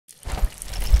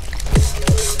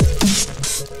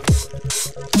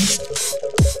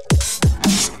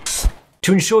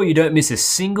To ensure you don't miss a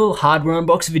single Hardware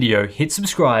Unboxed video, hit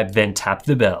subscribe, then tap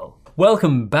the bell.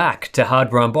 Welcome back to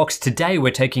Hardware Unboxed. Today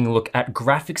we're taking a look at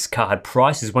graphics card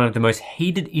prices, one of the most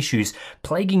heated issues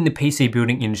plaguing the PC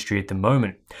building industry at the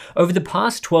moment. Over the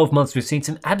past 12 months, we've seen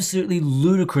some absolutely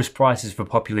ludicrous prices for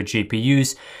popular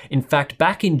GPUs. In fact,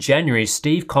 back in January,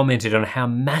 Steve commented on how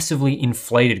massively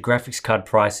inflated graphics card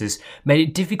prices made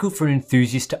it difficult for an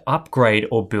enthusiast to upgrade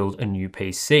or build a new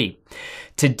PC.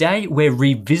 Today, we're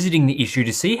revisiting the issue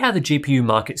to see how the GPU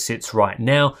market sits right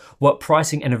now, what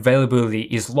pricing and availability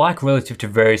is like relative to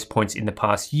various points in the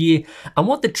past year, and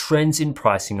what the trends in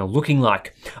pricing are looking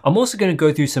like. I'm also going to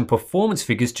go through some performance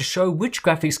figures to show which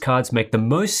graphics cards make the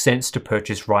most sense to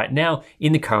purchase right now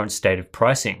in the current state of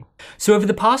pricing. So over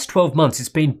the past 12 months, it's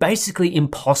been basically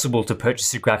impossible to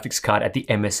purchase a graphics card at the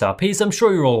MSRP, as I'm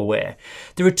sure you're all aware.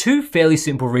 There are two fairly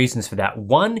simple reasons for that.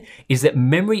 One is that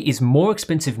memory is more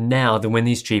expensive now than when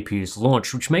these GPUs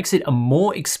launched, which makes it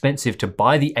more expensive to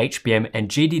buy the HBM and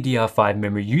GDDR5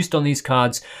 memory used on these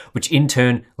cards, which in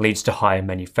turn leads to higher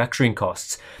manufacturing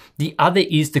costs. The other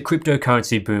is the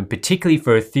cryptocurrency boom, particularly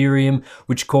for Ethereum,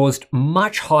 which caused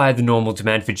much higher than normal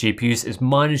demand for GPUs as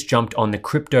miners jumped on the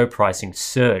crypto pricing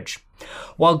surge.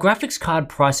 While graphics card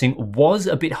pricing was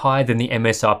a bit higher than the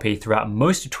MSRP throughout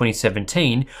most of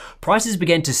 2017, prices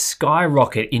began to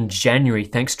skyrocket in January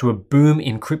thanks to a boom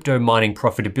in crypto mining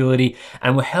profitability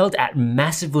and were held at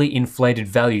massively inflated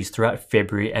values throughout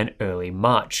February and early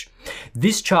March.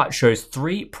 This chart shows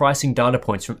three pricing data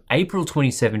points from April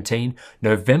 2017,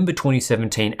 November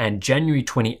 2017, and January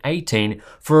 2018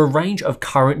 for a range of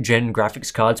current gen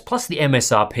graphics cards plus the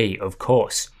MSRP, of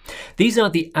course. These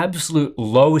aren't the absolute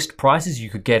lowest prices you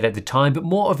could get at the time, but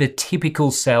more of a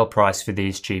typical sale price for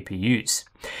these GPUs.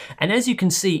 And as you can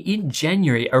see, in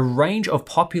January, a range of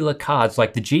popular cards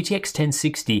like the GTX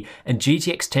 1060 and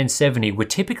GTX 1070 were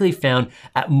typically found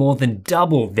at more than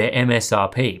double their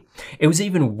MSRP. It was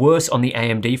even worse on the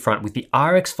AMD front, with the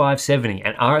RX 570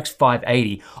 and RX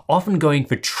 580 often going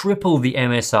for triple the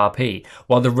MSRP,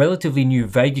 while the relatively new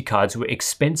Vega cards were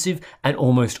expensive and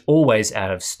almost always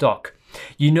out of stock.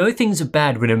 You know things are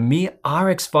bad when a mere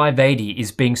RX 580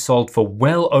 is being sold for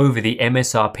well over the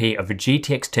MSRP of a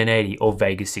GTX 1080 or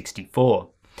Vega 64.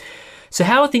 So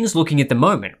how are things looking at the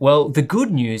moment? Well, the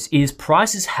good news is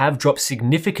prices have dropped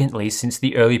significantly since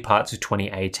the early parts of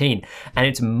 2018, and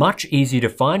it's much easier to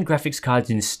find graphics cards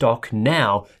in stock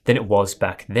now than it was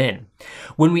back then.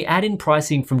 When we add in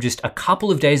pricing from just a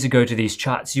couple of days ago to these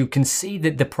charts, you can see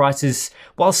that the prices,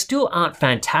 while still aren't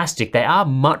fantastic, they are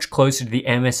much closer to the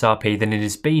MSRP than it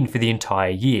has been for the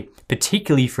entire year,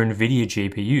 particularly for NVIDIA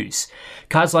GPUs.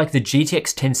 Cards like the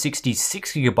GTX 1060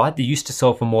 6GB that used to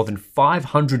sell for more than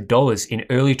 $500 in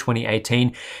early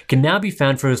 2018 can now be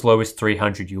found for as low as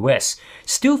 $300 US.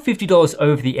 Still $50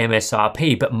 over the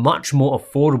MSRP, but much more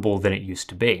affordable than it used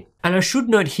to be. And I should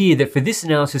note here that for this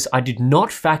analysis, I did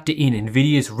not factor in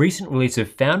NVIDIA's recent release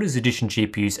of Founders Edition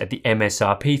GPUs at the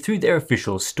MSRP through their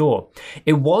official store.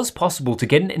 It was possible to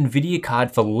get an NVIDIA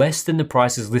card for less than the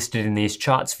prices listed in these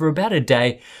charts for about a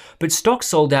day, but stock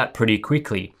sold out pretty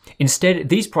quickly. Instead,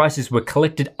 these prices were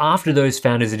collected after those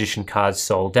Founders Edition cards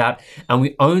sold out, and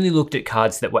we only looked at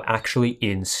cards that were actually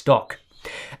in stock.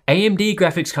 AMD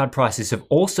graphics card prices have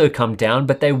also come down,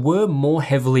 but they were more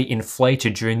heavily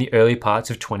inflated during the early parts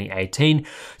of 2018,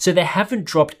 so they haven't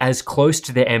dropped as close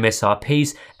to their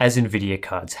MSRPs as NVIDIA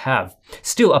cards have.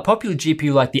 Still, a popular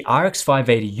GPU like the RX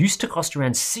 580 used to cost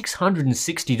around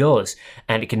 $660,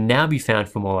 and it can now be found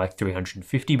for more like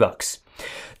 $350.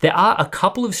 There are a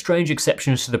couple of strange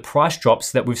exceptions to the price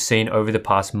drops that we've seen over the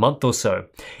past month or so.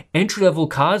 Entry-level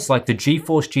cards like the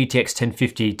GeForce GTX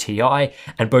 1050 Ti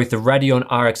and both the Radeon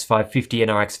RX 550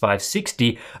 and RX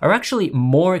 560 are actually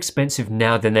more expensive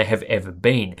now than they have ever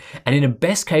been. And in a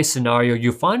best-case scenario,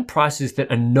 you'll find prices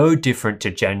that are no different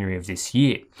to January of this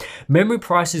year. Memory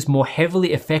prices more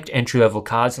heavily affect entry-level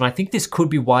cards, and I think this could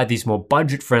be why these more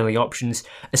budget-friendly options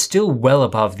are still well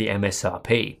above the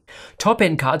MSRP.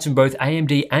 Top-end cards from both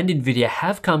AMD and NVIDIA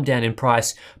have come down in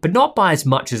price, but not by as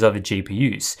much as other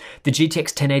GPUs. The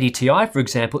GTX 1080 Ti, for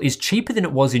example, is cheaper than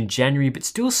it was in January, but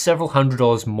still several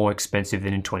 $100s more expensive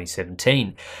than in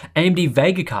 2017. AMD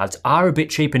Vega cards are a bit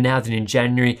cheaper now than in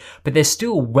January, but they're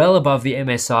still well above the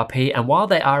MSRP, and while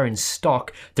they are in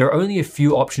stock, there are only a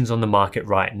few options on the market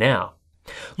right now.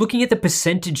 Looking at the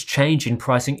percentage change in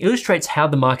pricing illustrates how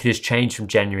the market has changed from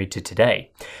January to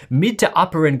today. Mid to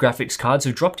upper end graphics cards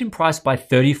have dropped in price by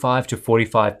 35 to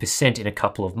 45% in a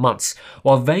couple of months,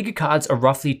 while Vega cards are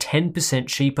roughly 10%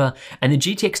 cheaper and the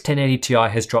GTX 1080 Ti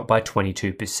has dropped by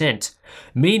 22%.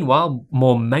 Meanwhile,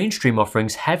 more mainstream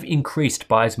offerings have increased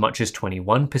by as much as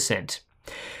 21%.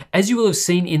 As you will have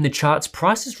seen in the charts,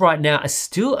 prices right now are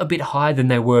still a bit higher than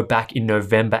they were back in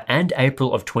November and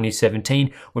April of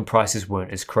 2017 when prices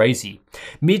weren't as crazy.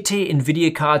 Mid-tier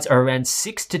Nvidia cards are around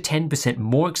 6 to 10%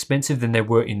 more expensive than they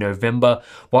were in November,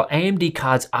 while AMD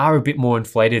cards are a bit more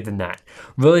inflated than that.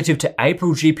 Relative to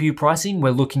April GPU pricing,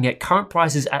 we're looking at current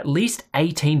prices at least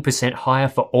 18% higher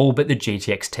for all but the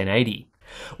GTX 1080.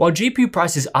 While GPU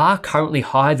prices are currently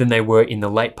higher than they were in the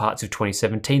late parts of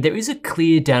 2017, there is a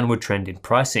clear downward trend in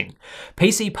pricing.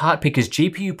 PC Part Picker's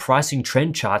GPU pricing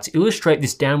trend charts illustrate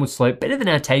this downward slope better than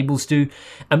our tables do,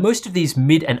 and most of these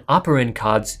mid and upper end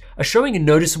cards are showing a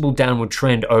noticeable downward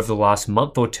trend over the last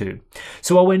month or two.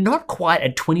 So while we're not quite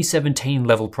at 2017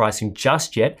 level pricing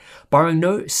just yet, barring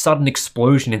no sudden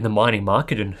explosion in the mining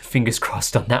market, and fingers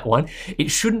crossed on that one,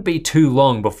 it shouldn't be too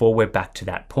long before we're back to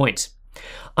that point.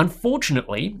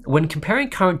 Unfortunately, when comparing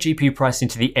current GPU pricing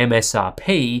to the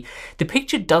MSRP, the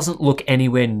picture doesn't look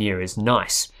anywhere near as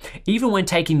nice. Even when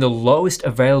taking the lowest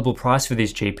available price for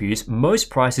these GPUs, most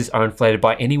prices are inflated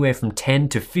by anywhere from 10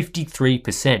 to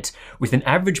 53%, with an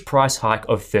average price hike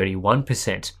of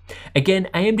 31%. Again,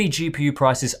 AMD GPU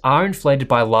prices are inflated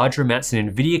by larger amounts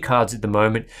than Nvidia cards at the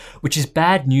moment, which is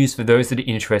bad news for those that are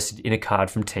interested in a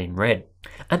card from Team Red.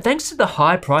 And thanks to the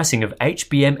high pricing of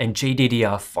HBM and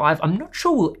GDDR5, I'm not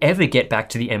sure we'll ever get back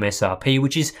to the MSRP,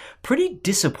 which is pretty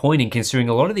disappointing considering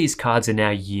a lot of these cards are now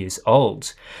years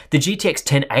old. The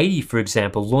GTX 1080, for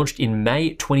example, launched in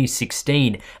May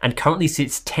 2016 and currently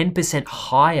sits 10%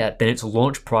 higher than its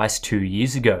launch price 2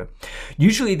 years ago.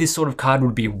 Usually this sort of card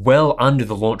would be well under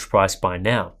the launch price by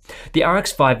now. The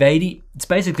RX 580, it's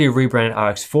basically a rebranded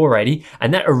RX 480,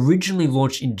 and that originally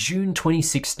launched in June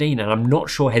 2016 and I'm not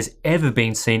sure has ever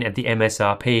been seen at the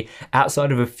MSRP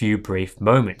outside of a few brief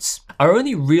moments. Our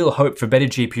only real hope for better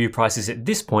GPU prices at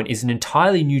this point is an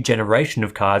entirely new generation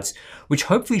of cards, which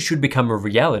hopefully should become a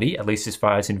reality, at least as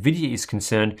far as Nvidia is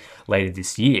concerned, later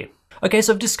this year. Okay,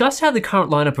 so I've discussed how the current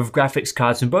lineup of graphics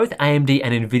cards from both AMD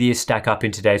and Nvidia stack up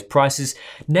in today's prices.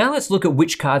 Now let's look at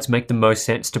which cards make the most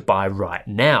sense to buy right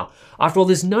now. After all,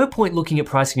 there's no point looking at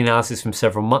pricing analysis from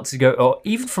several months ago or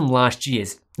even from last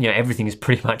year's. Everything has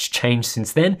pretty much changed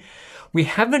since then. We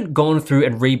haven't gone through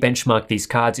and re-benchmarked these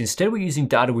cards. Instead, we're using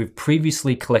data we've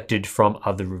previously collected from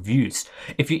other reviews.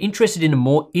 If you're interested in a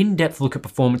more in-depth look at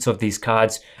performance of these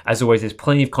cards, as always, there's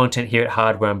plenty of content here at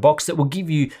Hardware Unboxed that will give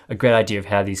you a great idea of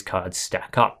how these cards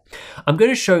stack up. I'm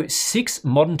going to show 6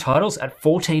 modern titles at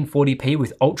 1440p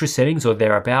with ultra settings or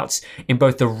thereabouts in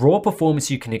both the raw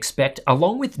performance you can expect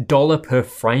along with dollar per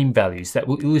frame values that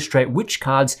will illustrate which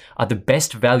cards are the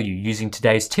best value using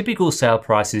today's typical sale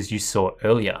prices you saw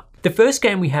earlier. The first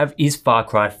game we have is Far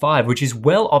Cry 5, which is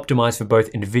well optimized for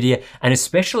both Nvidia and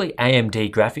especially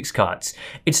AMD graphics cards.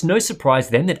 It's no surprise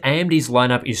then that AMD's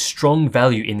lineup is strong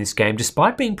value in this game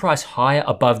despite being priced higher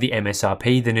above the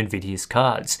MSRP than Nvidia's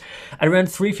cards. At around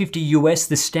 $350 US,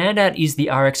 the standout is the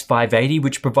RX 580,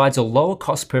 which provides a lower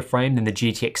cost per frame than the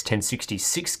GTX 1060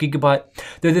 6GB,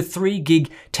 though the 3GB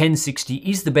 1060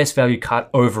 is the best value card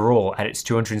overall at its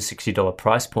 $260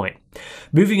 price point.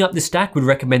 Moving up the stack, would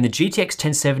recommend the GTX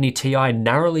 1070 Ti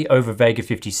narrowly over Vega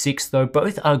 56, though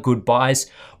both are good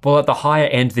buys, while at the higher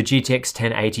end the GTX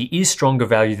 1080 is stronger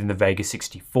value than the Vega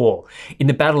 64. In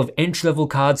the battle of entry-level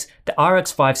cards, the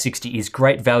RX 560 is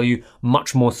great value,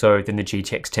 much more so than the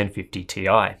GTX 1050 Ti.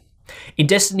 In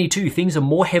Destiny 2, things are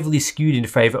more heavily skewed in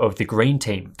favour of the green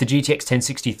team. The GTX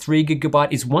 1060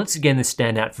 3GB is once again the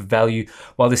standout for value,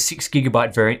 while the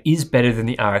 6GB variant is better than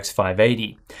the RX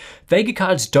 580. Vega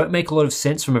cards don't make a lot of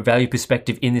sense from a value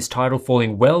perspective in this title,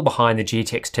 falling well behind the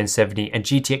GTX 1070 and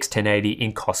GTX 1080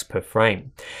 in cost per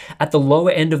frame. At the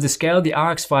lower end of the scale, the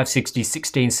RX 560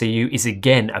 16CU is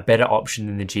again a better option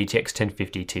than the GTX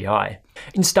 1050 Ti.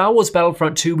 In Star Wars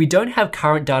Battlefront 2, we don't have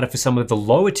current data for some of the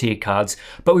lower tier cards,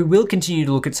 but we will continue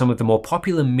to look at some of the more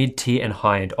popular mid-tier and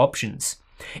high-end options.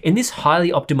 In this highly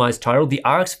optimized title, the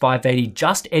RX 580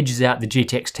 just edges out the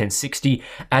GTX 1060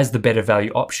 as the better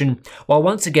value option, while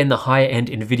once again the higher end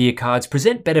Nvidia cards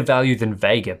present better value than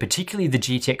Vega, particularly the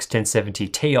GTX 1070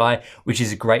 Ti, which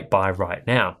is a great buy right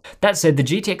now. That said, the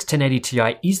GTX 1080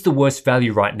 Ti is the worst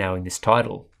value right now in this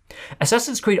title.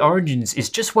 Assassin's Creed Origins is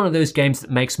just one of those games that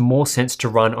makes more sense to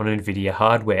run on Nvidia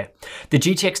hardware. The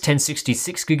GTX 1060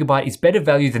 6GB is better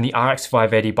value than the RX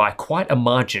 580 by quite a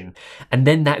margin, and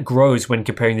then that grows when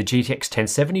comparing the GTX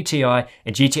 1070 Ti and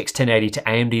GTX 1080 to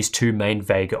AMD's two main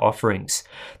Vega offerings.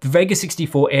 The Vega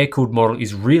 64 air-cooled model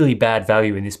is really bad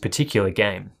value in this particular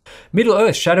game.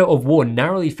 Middle-earth Shadow of War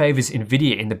narrowly favours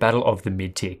Nvidia in the battle of the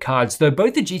mid-tier cards, though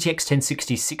both the GTX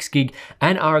 1060 6GB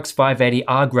and RX 580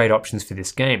 are great options for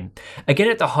this game. Again,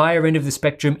 at the higher end of the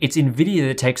spectrum, it's Nvidia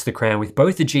that takes the crown, with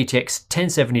both the GTX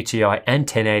 1070 Ti and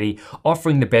 1080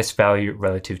 offering the best value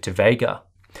relative to Vega.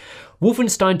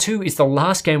 Wolfenstein 2 is the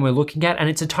last game we're looking at, and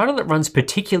it's a title that runs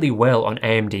particularly well on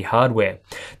AMD hardware.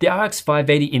 The RX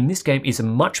 580 in this game is a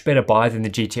much better buy than the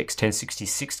GTX 1060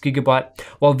 6GB,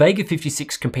 while Vega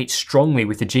 56 competes strongly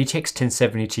with the GTX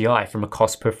 1070 Ti from a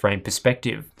cost per frame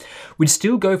perspective. We'd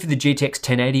still go for the GTX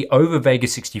 1080 over Vega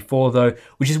 64 though,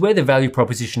 which is where the value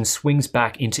proposition swings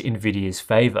back into Nvidia's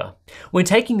favour. When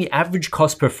taking the average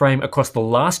cost per frame across the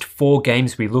last 4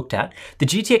 games we looked at, the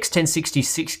GTX 1060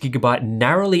 6GB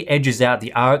narrowly edges out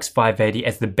the RX 580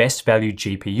 as the best value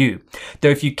GPU. Though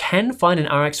if you can find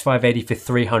an RX 580 for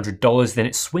 $300, then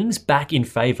it swings back in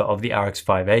favour of the RX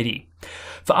 580.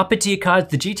 For upper tier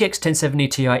cards, the GTX 1070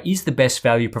 Ti is the best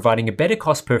value, providing a better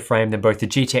cost per frame than both the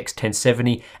GTX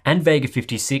 1070 and Vega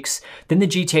 56. Then the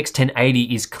GTX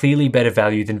 1080 is clearly better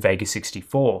value than Vega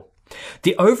 64.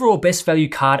 The overall best value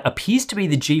card appears to be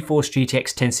the GeForce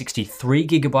GTX 1060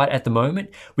 3GB at the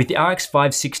moment, with the RX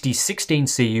 560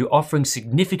 16CU offering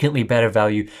significantly better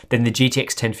value than the GTX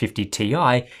 1050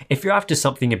 Ti if you're after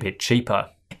something a bit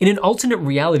cheaper. In an alternate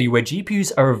reality where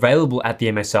GPUs are available at the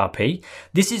MSRP,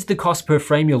 this is the cost per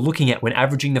frame you're looking at when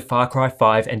averaging the Far Cry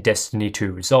 5 and Destiny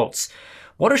 2 results.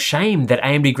 What a shame that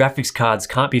AMD graphics cards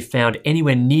can't be found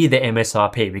anywhere near their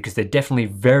MSRP, because they're definitely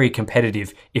very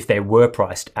competitive if they were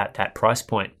priced at that price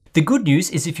point. The good news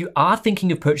is if you are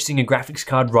thinking of purchasing a graphics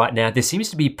card right now, there seems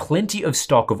to be plenty of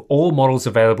stock of all models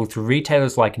available through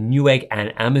retailers like Newegg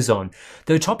and Amazon,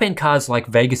 though top-end cards like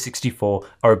Vega 64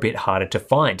 are a bit harder to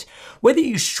find. Whether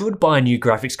you should buy a new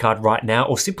graphics card right now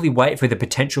or simply wait for the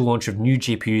potential launch of new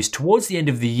GPUs towards the end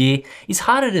of the year is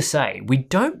harder to say. We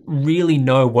don't really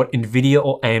know what Nvidia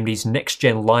or AMD's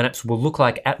next-gen lineups will look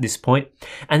like at this point,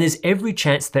 and there's every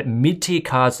chance that mid-tier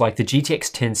cards like the GTX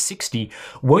 1060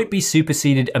 won't be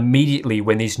superseded immediately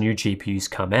when these new GPUs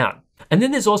come out. And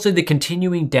then there's also the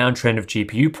continuing downtrend of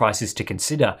GPU prices to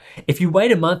consider. If you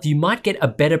wait a month, you might get a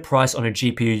better price on a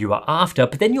GPU you are after,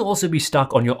 but then you'll also be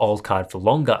stuck on your old card for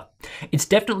longer. It's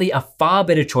definitely a far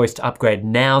better choice to upgrade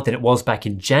now than it was back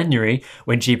in January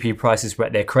when GPU prices were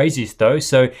at their craziest though,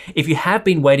 so if you have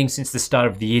been waiting since the start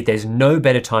of the year, there's no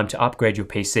better time to upgrade your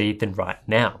PC than right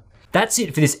now. That's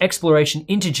it for this exploration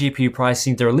into GPU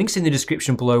pricing. There are links in the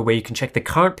description below where you can check the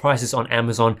current prices on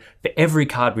Amazon for every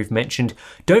card we've mentioned.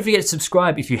 Don't forget to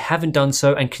subscribe if you haven't done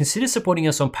so, and consider supporting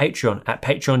us on Patreon at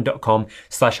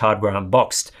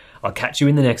patreon.com/hardwareunboxed. I'll catch you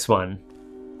in the next one.